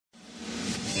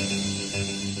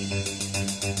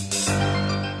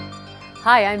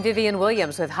Hi, I'm Vivian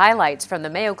Williams with highlights from the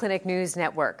Mayo Clinic News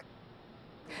Network.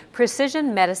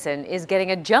 Precision medicine is getting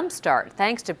a jump start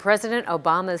thanks to President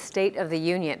Obama's State of the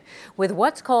Union. With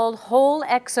what's called whole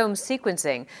exome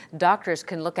sequencing, doctors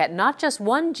can look at not just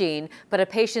one gene, but a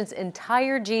patient's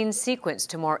entire gene sequence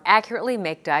to more accurately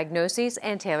make diagnoses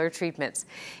and tailor treatments.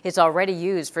 It's already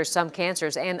used for some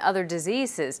cancers and other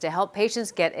diseases to help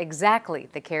patients get exactly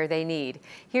the care they need.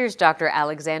 Here's Dr.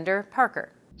 Alexander Parker.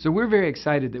 So we're very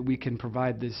excited that we can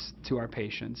provide this to our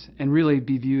patients and really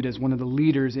be viewed as one of the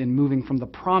leaders in moving from the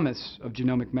promise of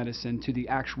genomic medicine to the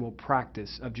actual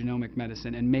practice of genomic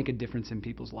medicine and make a difference in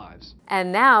people's lives.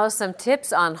 And now some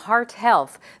tips on heart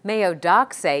health. Mayo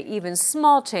docs say even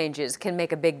small changes can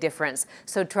make a big difference.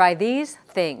 So try these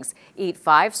things. Eat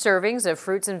 5 servings of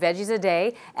fruits and veggies a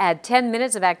day, add 10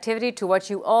 minutes of activity to what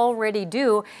you already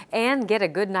do, and get a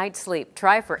good night's sleep.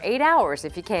 Try for 8 hours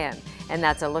if you can. And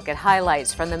that's a look at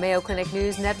highlights from the Mayo Clinic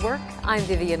News Network. I'm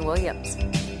Vivian Williams.